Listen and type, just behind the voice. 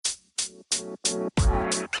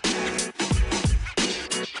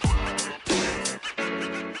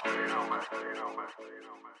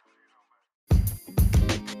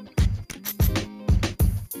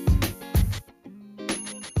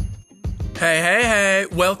Hey,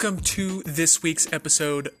 welcome to this week's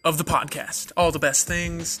episode of the podcast, All the Best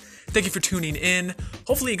Things. Thank you for tuning in.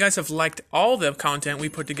 Hopefully you guys have liked all the content we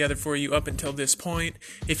put together for you up until this point.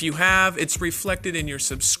 If you have, it's reflected in your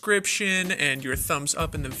subscription and your thumbs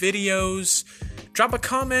up in the videos. Drop a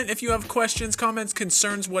comment if you have questions, comments,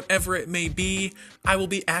 concerns, whatever it may be. I will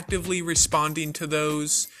be actively responding to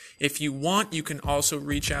those. If you want, you can also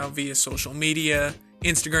reach out via social media,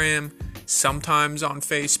 Instagram, sometimes on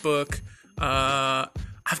Facebook.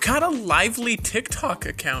 I've got a lively TikTok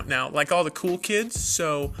account now, like all the cool kids,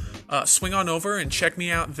 so swing on over and check me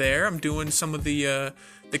out there. I'm doing some of the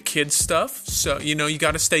kids stuff, so you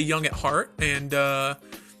got to stay young at heart, and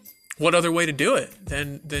what other way to do it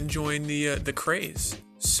than join the craze.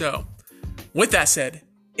 So, with that said,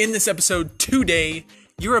 in this episode today,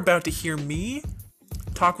 you're about to hear me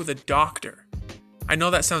talk with a doctor. I know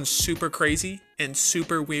that sounds super crazy and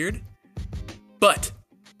super weird, but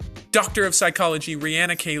Doctor of Psychology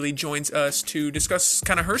Rhianna Cayley joins us to discuss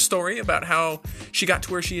kind of her story about how she got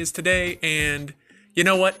to where she is today, and you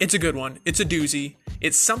know what? It's a good one. It's a doozy.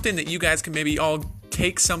 It's something that you guys can maybe all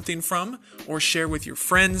take something from or share with your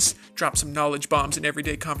friends, drop some knowledge bombs in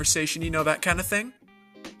everyday conversation, that kind of thing.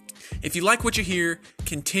 If you like what you hear,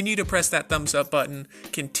 continue to press that thumbs up button,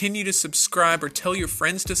 continue to subscribe or tell your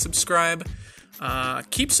friends to subscribe.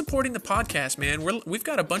 Keep supporting the podcast, man. We've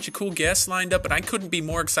got a bunch of cool guests lined up, and I couldn't be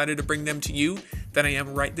more excited to bring them to you than I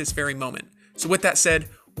am right this very moment. So with that said,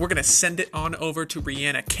 we're going to send it on over to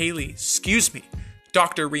Rhianna Cayley,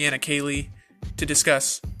 Dr. Rhianna Cayley, to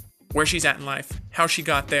discuss where she's at in life, how she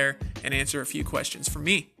got there, and answer a few questions from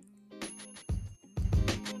me.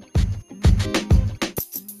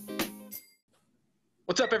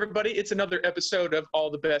 What's up, everybody? It's another episode of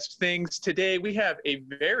All the Best Things. Today, we have a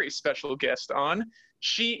very special guest on.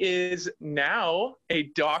 She is now a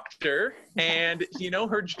doctor, and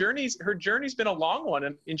her journey's been a long one,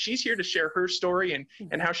 and she's here to share her story and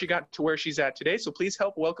how she got to where she's at today. So please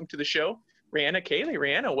welcome to the show, Rhianna Cayley.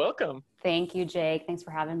 Rhianna, welcome. Thank you, Jake. Thanks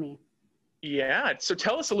for having me. Yeah. So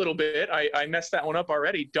tell us a little bit. I messed that one up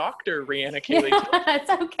already. Dr. Rhianna Cayley. It's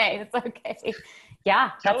okay.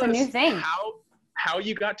 Yeah, that's a new thing. How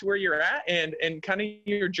you got to where you're at and kind of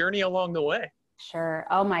your journey along the way. Sure.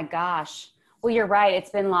 Oh my gosh. Well, you're right.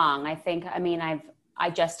 It's been long. I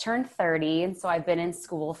just turned 30, and so I've been in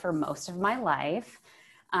school for most of my life.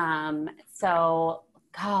 I've been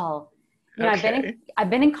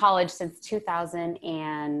in college since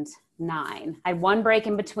 2009. I had one break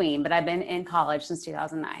in between, but I've been in college since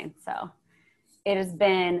 2009. So it has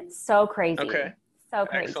been so crazy. Okay. So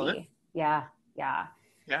crazy. Excellent. Yeah.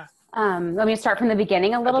 Let me start from the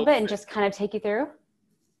beginning a little bit and just kind of take you through.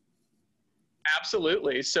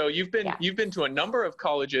 Absolutely. So you've been to a number of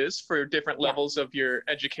colleges for different levels of your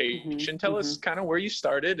education. Tell us kind of where you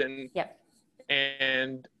started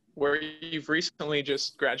and where you've recently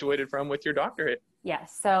just graduated from with your doctorate.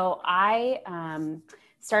 Yes. So I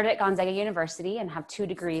started at Gonzaga University and have 2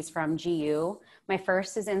 degrees from GU. My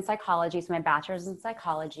first is in psychology, so my bachelor's in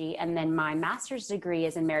psychology, and then my master's degree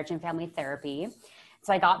is in marriage and family therapy.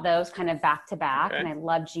 So I got those kind of back to back, and I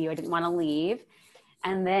loved GU. I didn't want to leave.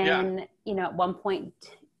 And then, at one point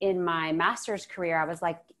in my master's career, I was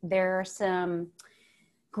like, there are some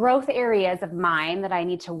growth areas of mine that I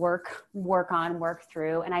need to work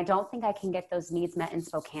through. And I don't think I can get those needs met in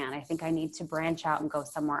Spokane. I think I need to branch out and go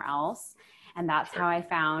somewhere else. And that's how I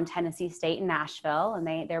found Tennessee State in Nashville.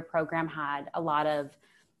 And their program had a lot of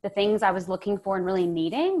the things I was looking for and really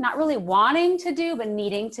needing, not really wanting to do, but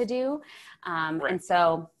needing to do. And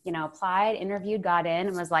so, applied, interviewed, got in,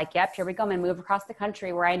 and was like, yep, here we go. I'm going to move across the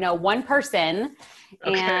country where I know one person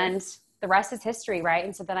and the rest is history. Right.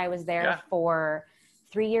 And so then I was there for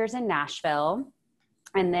 3 years in Nashville,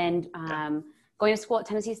 and then, going to school at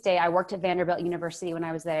Tennessee State. I worked at Vanderbilt University when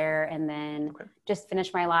I was there, and then just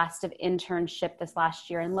finished my last of internship this last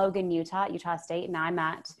year in Logan, Utah State. And now I'm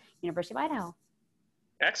at University of Idaho.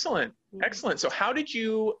 Excellent. So how did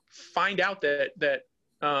you find out that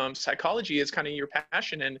psychology is kind of your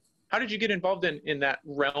passion, and how did you get involved in that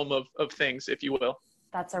realm of things, if you will?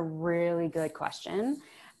 That's a really good question.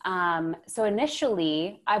 So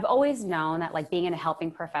initially, I've always known that being in a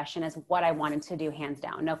helping profession is what I wanted to do, hands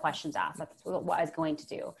down, no questions asked. That's what I was going to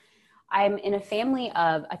do. I'm in a family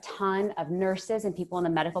of a ton of nurses and people in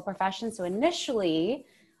the medical profession. So initially,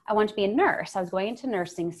 I wanted to be a nurse. I was going into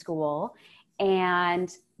nursing school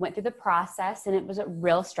and went through the process, and it was a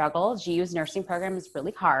real struggle. GU's nursing program is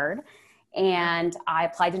really hard. and I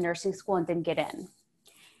applied to nursing school and didn't get in.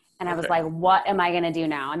 And I was Okay. like, what am I going to do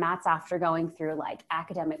now? And that's after going through like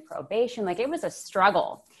academic probation. Like it was a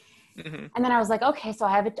struggle. Mm-hmm. And then I was like, okay, so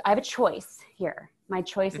I have a choice here. My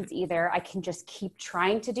choice Mm-hmm. is either I can just keep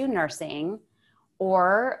trying to do nursing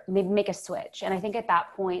or maybe make a switch. And I think at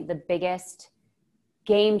that point, the biggest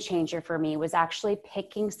game changer for me was actually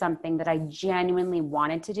picking something that I genuinely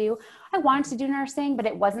wanted to do. I wanted to do nursing, but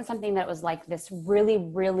it wasn't something that was like this really,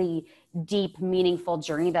 really deep, meaningful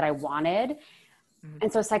journey that I wanted. Mm-hmm.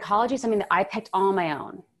 And so psychology is something that I picked all on my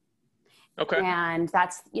own. Okay. And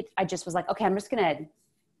that's it. I just was like, okay, I'm just going to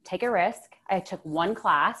take a risk. I took one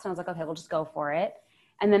class and I was like, okay, we'll just go for it.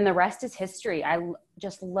 And then the rest is history. I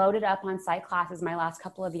just loaded up on psych classes my last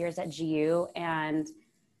couple of years at GU and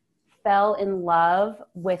fell in love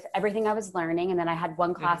with everything I was learning. And then I had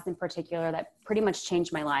one class in particular that pretty much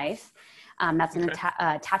changed my life. That's an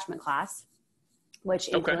attachment class, which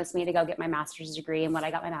influenced me to go get my master's degree and what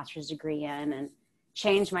I got my master's degree in, and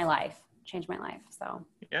changed my life. So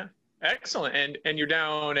Yeah. Excellent. And you're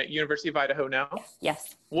down at University of Idaho now?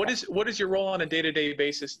 yes. What is your role on a day-to-day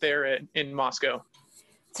basis there in Moscow?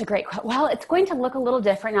 It's a great question. Well, it's going to look a little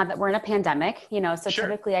different now that we're in a pandemic, so Sure,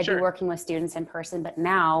 typically I'd be working with students in person, but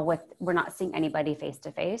now we're not seeing anybody face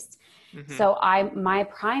to face. So my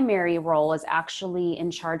primary role is actually in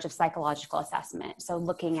charge of psychological assessment. So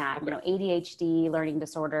looking at, ADHD, learning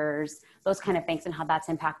disorders, those kind of things and how that's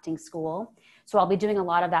impacting school. So I'll be doing a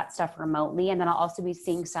lot of that stuff remotely. And then I'll also be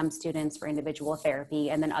seeing some students for individual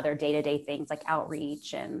therapy and then other day-to-day things like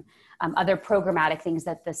outreach and other programmatic things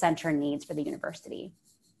that the center needs for the university.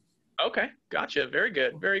 Okay. Gotcha. Very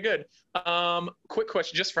good. Very good. Quick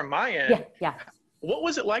question just from my end. Yeah. What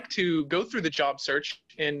was it like to go through the job search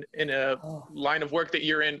in a line of work that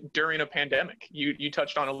you're in during a pandemic? You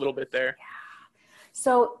touched on a little bit there.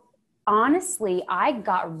 So honestly, I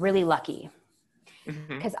got really lucky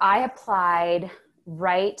because I applied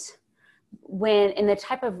right when, in the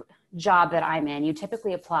type of job that I'm in, you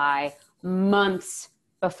typically apply months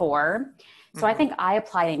before. So I think I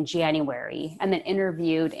applied in January and then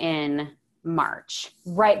interviewed in March,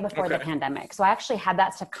 right before the pandemic. So I actually had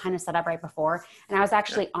that stuff kind of set up right before. And I was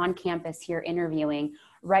actually on campus here interviewing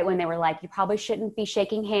right when they were like, you probably shouldn't be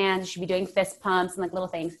shaking hands. You should be doing fist pumps and like little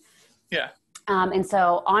things. Yeah. And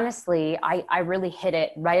so honestly, I really hit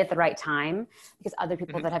it right at the right time because other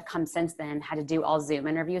people that have come since then had to do all Zoom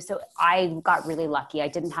interviews. So I got really lucky. I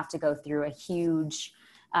didn't have to go through a huge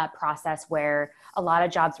process where a lot of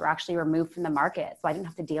jobs were actually removed from the market. So I didn't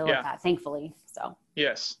have to deal with that, thankfully. So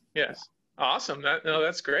yes. Awesome.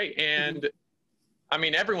 That's great. And I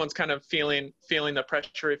mean, everyone's kind of feeling the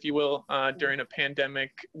pressure, if you will, during a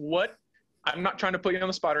pandemic. I'm not trying to put you on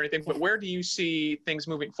the spot or anything, but where do you see things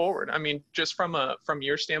moving forward? I mean, just from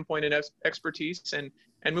your standpoint and expertise and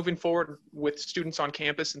moving forward with students on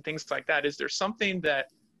campus and things like that, is there something that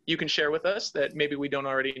you can share with us that maybe we don't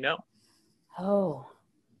already know? Oh,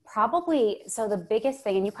 probably. So the biggest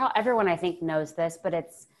thing, and everyone I think knows this, but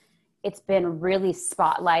it's been really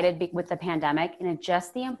spotlighted with the pandemic, and it's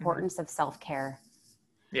just the importance of self-care.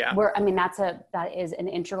 Yeah. That is an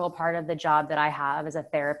integral part of the job that I have as a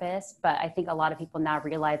therapist. But I think a lot of people now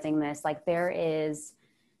realizing this, like this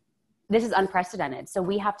is unprecedented. So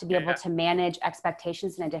we have to be able to manage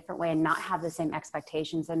expectations in a different way and not have the same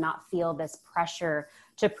expectations and not feel this pressure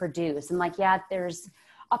to produce. And there's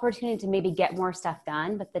opportunity to maybe get more stuff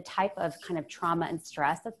done, but the type of kind of trauma and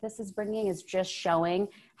stress that this is bringing is just showing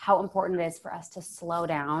how important it is for us to slow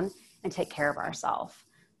down and take care of ourselves.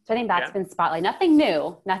 So I think that's been spotlight. Nothing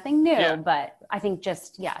new, but I think it's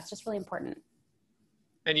just really important.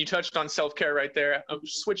 And you touched on self-care right there. I'm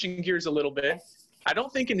switching gears a little bit. I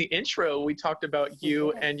don't think in the intro we talked about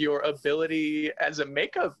you and your ability as a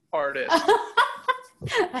makeup artist.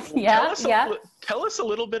 Tell us a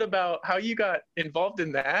little bit about how you got involved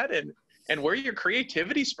in that and where your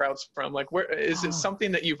creativity sprouts from. Like, where is it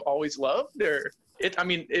something that you've always loved, or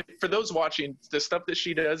for those watching, the stuff that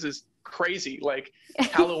she does is crazy, like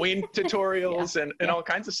Halloween tutorials and all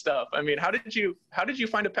kinds of stuff. I mean, how did you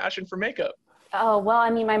find a passion for makeup? Oh, well,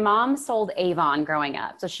 my mom sold Avon growing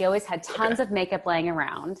up. So she always had tons of makeup laying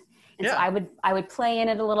around. And so I would play in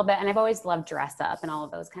it a little bit. And I've always loved dress up and all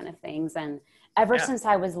of those kind of things. And ever since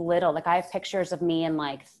I was little, I have pictures of me in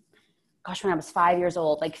when I was 5 years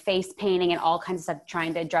old, face painting and all kinds of stuff,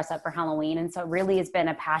 trying to dress up for Halloween. And so it really has been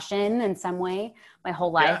a passion in some way my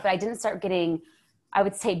whole life. But I didn't start getting, I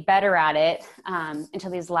would say, better at it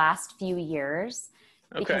until these last few years.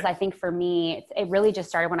 Because I think for me, it really just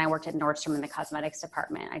started when I worked at Nordstrom in the cosmetics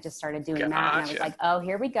department. I just started doing that. And I was like, oh,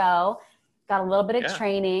 here we go. got a little bit of Yeah.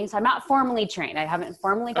 training. So I'm not formally trained. I haven't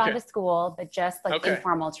formally gone Okay. to school, but just like Okay.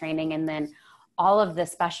 informal training. And then all of the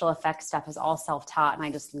special effects stuff is all self-taught. And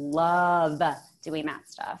I just love doing that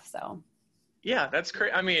stuff. So Yeah, that's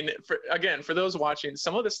great. I mean, for those watching,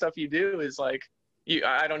 some of the stuff you do is like,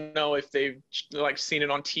 I don't know if they've like seen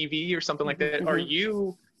it on TV or something like that. Are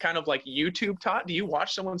you kind of like YouTube taught? Do you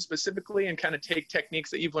watch someone specifically and kind of take techniques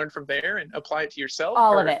that you've learned from there and apply it to yourself?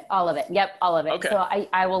 all of it. Yep. All of it. Okay. So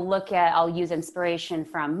I will I'll use inspiration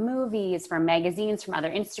from movies, from magazines, from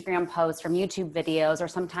other Instagram posts, from YouTube videos, or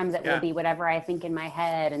sometimes it will be whatever I think in my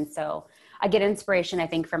head. And so I get inspiration, I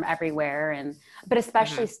think, from everywhere, but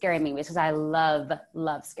especially scary movies, because I love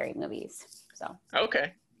scary movies. So.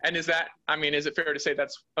 Okay. And is it fair to say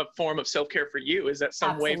that's a form of self-care for you? Is that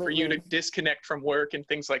some way for you to disconnect from work and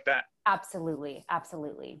things like that? Absolutely.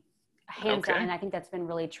 Hands down. And I think that's been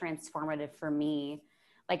really transformative for me.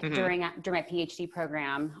 Like during my PhD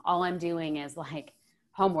program, all I'm doing is like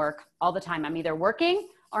homework all the time. I'm either working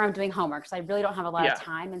or I'm doing homework. So I really don't have a lot of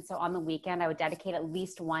time. And so on the weekend, I would dedicate at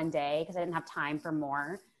least one day, because I didn't have time for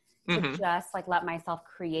more, to just like let myself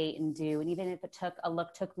create and do. And even if it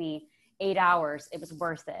took me 8 hours, it was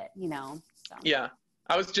worth it, So. Yeah.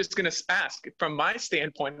 I was just going to ask, from my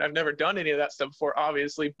standpoint, I've never done any of that stuff before,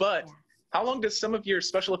 obviously, but how long does some of your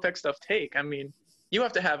special effects stuff take? I mean, you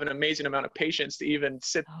have to have an amazing amount of patience to even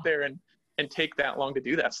sit there and take that long to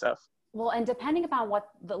do that stuff. Well, and depending upon what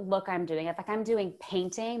the look I'm doing, if like I'm doing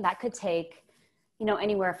painting, that could take,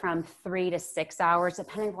 anywhere from 3 to 6 hours,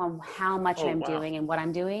 depending on how much I'm doing and what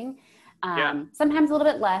I'm doing. Sometimes a little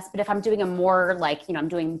bit less, but if I'm doing a more like, I'm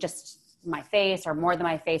doing just my face or more than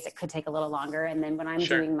my face, it could take a little longer. And then when I'm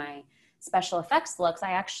doing my special effects looks,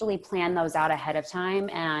 I actually plan those out ahead of time.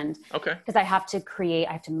 And because I have to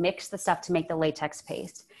mix the stuff to make the latex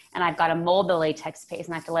paste, and I've got to mold the latex paste,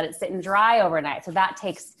 and I have to let it sit and dry overnight. So that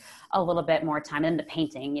takes a little bit more time. And the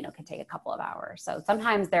painting, could take a couple of hours. So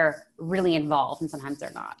sometimes they're really involved and sometimes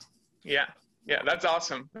they're not. Yeah. Yeah, that's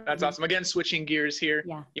awesome. That's awesome. Again, switching gears here.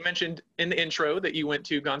 Yeah. You mentioned in the intro that you went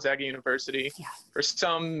to Gonzaga University. Yeah. For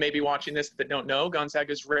some maybe watching this that don't know,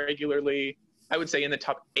 Gonzaga is regularly, I would say, in the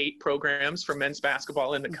top 8 programs for men's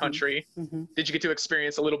basketball in the country. Did you get to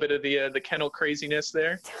experience a little bit of the kennel craziness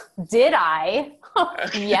there? Did I?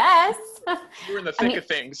 Yes. You were in the thick of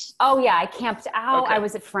things. Oh yeah, I camped out. I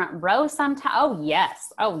was at front row sometimes. Oh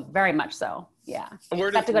yes. Oh, very much so. Yeah.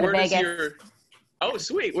 Where to go to Vegas. Oh,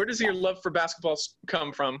 sweet. Where does your love for basketball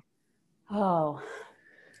come from? Oh,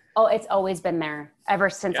 it's always been there ever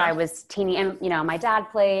since I was teeny. And, my dad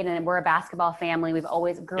played, and we're a basketball family. We've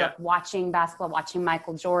always grew up watching basketball, watching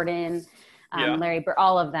Michael Jordan, Larry Bird,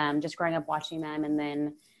 all of them, just growing up watching them. And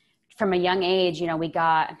then from a young age,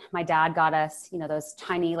 my dad got us, those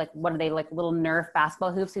tiny, like, what are they, like little Nerf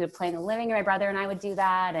basketball hoops we would play in the living room. My brother and I would do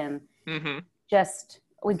that. And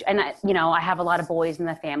I have a lot of boys in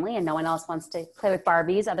the family, and no one else wants to play with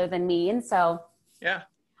Barbies other than me. And so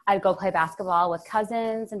I'd go play basketball with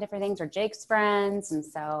cousins and different things, or Jake's friends. And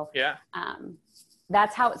so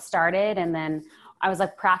that's how it started. And then I was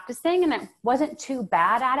like practicing, and it wasn't too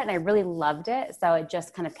bad at it, and I really loved it. So it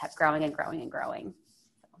just kind of kept growing and growing and growing.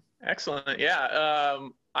 Excellent. Yeah.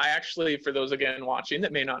 I actually, for those again watching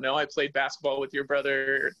that may not know, I played basketball with your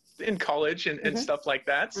brother in college and stuff like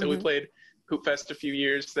that. So we played Hoop Fest a few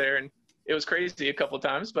years there, and it was crazy a couple of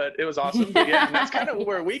times, but it was awesome. But and that's kind of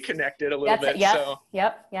where we connected a little bit. Yep.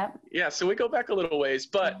 Yeah. So we go back a little ways,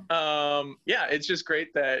 but it's just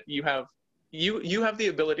great that you have the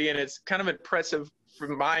ability, and it's kind of impressive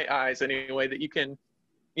from my eyes anyway, that you can,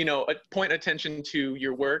 point attention to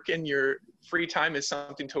your work, and your free time is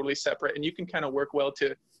something totally separate, and you can kind of work well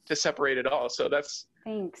to separate it all. So that's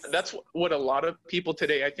what a lot of people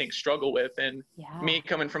today, I think, struggle with. And me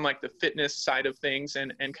coming from like the fitness side of things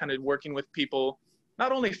and kind of working with people,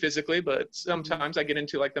 not only physically, but sometimes I get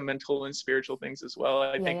into like the mental and spiritual things as well.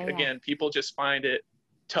 I think, again, people just find it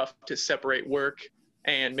tough to separate work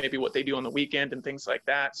and maybe what they do on the weekend and things like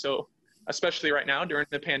that. So especially right now during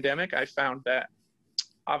the pandemic, I found that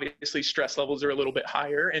obviously stress levels are a little bit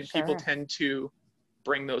higher, and people tend to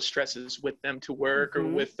bring those stresses with them to work or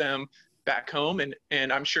with them back home.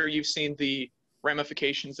 And I'm sure you've seen the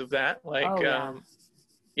ramifications of that. Like,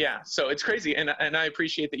 so it's crazy. And I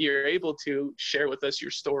appreciate that you're able to share with us your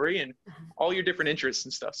story and all your different interests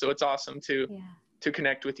and stuff. So it's awesome to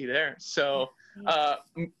connect with you there. So,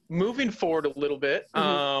 moving forward a little bit,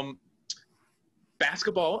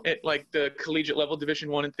 basketball at like the collegiate level,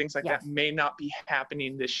 Division I and things like that may not be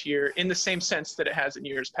happening this year in the same sense that it has in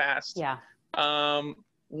years past.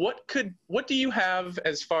 What do you have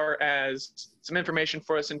as far as some information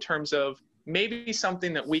for us in terms of maybe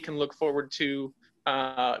something that we can look forward to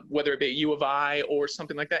whether it be U of I or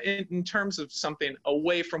something like that, in terms of something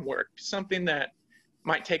away from work, something that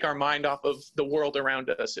might take our mind off of the world around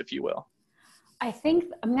us, if you will? I think,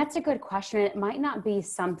 I mean, that's a good question. It might not be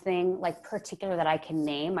something like particular that I can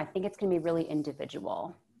name. I think it's going to be really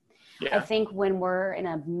individual. Yeah. I think when we're in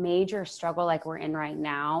a major struggle like we're in right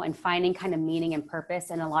now and finding kind of meaning and purpose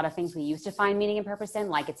and a lot of things we used to find meaning and purpose in,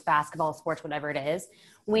 like it's basketball, sports, whatever it is,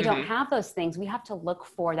 when we don't have those things, we have to look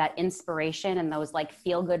for that inspiration and those like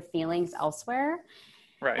feel good feelings elsewhere.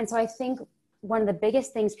 Right. And so I think one of the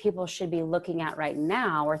biggest things people should be looking at right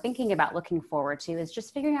now or thinking about looking forward to is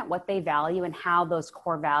just figuring out what they value and how those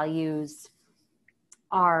core values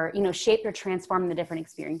are, you know, shaped or transformed the different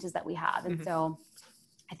experiences that we have. And so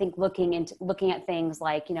I think looking at things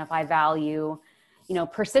like, you know, if I value, you know,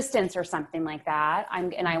 persistence or something like that,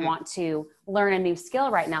 I want to learn a new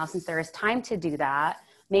skill right now, since there is time to do that.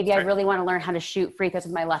 Maybe I really want to learn how to shoot free throws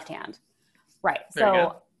with my left hand. Right.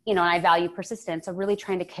 So, you know, and I value persistence. So really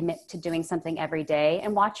trying to commit to doing something every day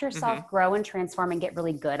and watch yourself grow and transform and get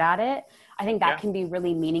really good at it. I think that can be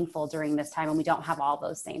really meaningful during this time when we don't have all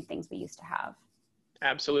those same things we used to have.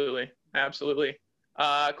 Absolutely. Absolutely.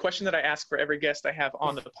 Question that I ask for every guest I have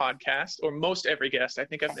on the podcast, or most every guest. I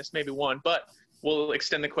think I've missed maybe one, but we'll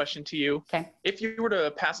extend the question to you. Okay. If you were to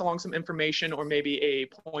pass along some information or maybe a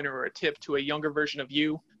pointer or a tip to a younger version of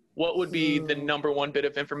you, what would be the number one bit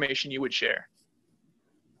of information you would share?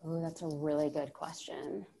 Oh, that's a really good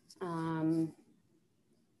question.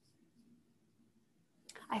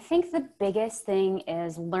 I think the biggest thing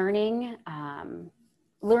is learning and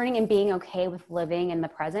being okay with living in the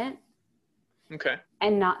present. Okay.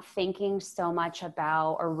 And not thinking so much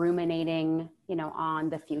about or ruminating, you know, on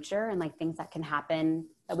the future and like things that can happen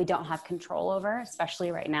that we don't have control over,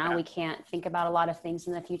 especially right now. We can't think about a lot of things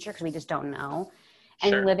in the future because we just don't know.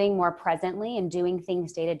 And living more presently and doing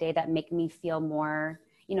things day to day that make me feel more,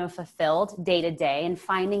 you know, fulfilled day to day, and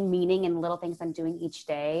finding meaning in little things I'm doing each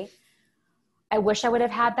day. I wish I would have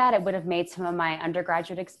had that. It would have made some of my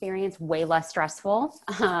undergraduate experience way less stressful.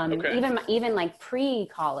 Even like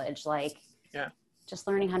pre-college, like just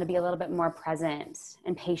learning how to be a little bit more present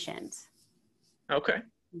and patient. Okay.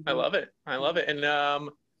 I love it. I love it. And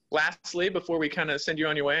lastly, before we kind of send you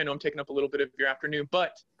on your way, I know I'm taking up a little bit of your afternoon,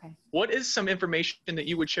 but what is some information that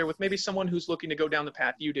you would share with maybe someone who's looking to go down the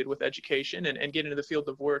path you did with education and get into the field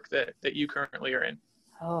of work that you currently are in?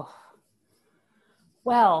 Oh,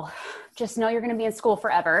 well, just know you're going to be in school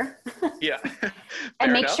forever. Yeah.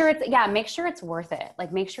 And make sure it's worth it.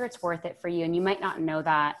 Like, make sure it's worth it for you. And you might not know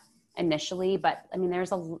that initially, but I mean,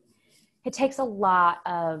 it takes a lot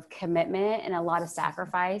of commitment and a lot of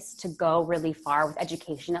sacrifice to go really far with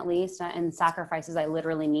education, at least. And sacrifices, I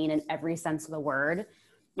literally mean in every sense of the word.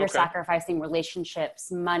 You're sacrificing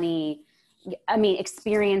relationships, money, I mean,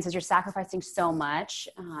 experiences. You're sacrificing so much.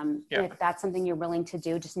 If that's something you're willing to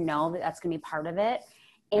do, just know that that's going to be part of it.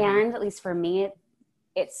 And at least for me,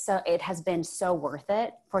 it has been so worth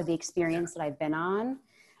it for the experience that I've been on.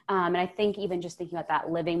 And I think even just thinking about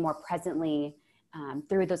that, living more presently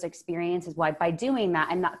through those experiences, by doing that,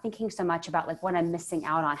 I'm not thinking so much about like what I'm missing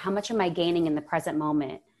out on. How much am I gaining in the present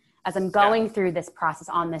moment as I'm going through this process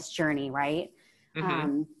on this journey, right?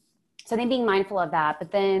 So I think being mindful of that.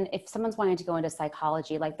 But then if someone's wanting to go into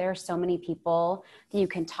psychology, like there are so many people that you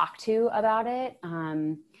can talk to about it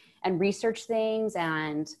and research things.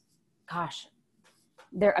 And gosh,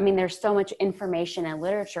 there's so much information and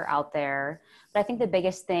literature out there. But I think the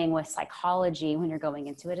biggest thing with psychology when you're going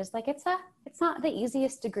into it is like, it's not the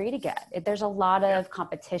easiest degree to get. There's a lot of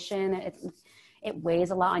competition. It weighs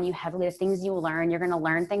a lot on you heavily. The things you learn, you're going to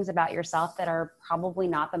learn things about yourself that are probably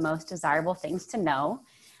not the most desirable things to know.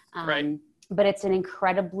 But it's an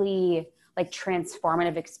incredibly like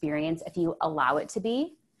transformative experience if you allow it to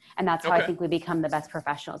be. And that's how I think we become the best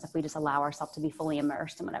professionals, if we just allow ourselves to be fully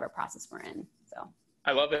immersed in whatever process we're in. So.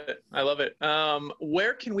 I love it. I love it.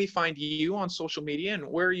 Where can we find you on social media, and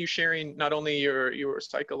where are you sharing not only your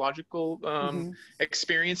psychological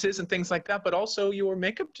experiences and things like that, but also your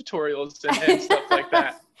makeup tutorials and stuff like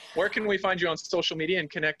that? Where can we find you on social media and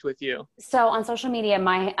connect with you? So on social media,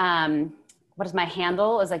 my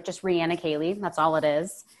handle is like just Rihanna Kaylee. That's all it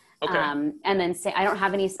is. Okay. And then I don't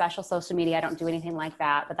have any special social media. I don't do anything like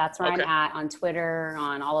that, but that's where I'm at on Twitter,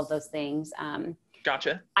 on all of those things.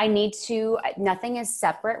 Gotcha. Nothing is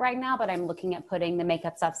separate right now, but I'm looking at putting the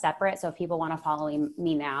makeup stuff separate. So if people want to follow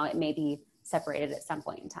me now, it may be separated at some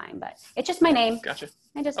point in time, but it's just my name. Gotcha.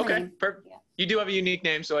 My name. Perfect. Yeah. You do have a unique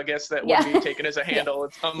name, so I guess that would be taken as a handle.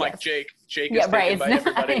 It's unlike Jake. Jake is taken by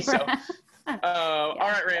everybody. So All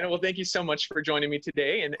right, Randa. Well, thank you so much for joining me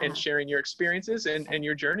today and sharing your experiences and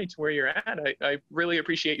your journey to where you're at. I really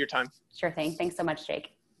appreciate your time. Sure thing. Thanks so much,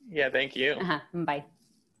 Jake. Yeah, thank you. Bye.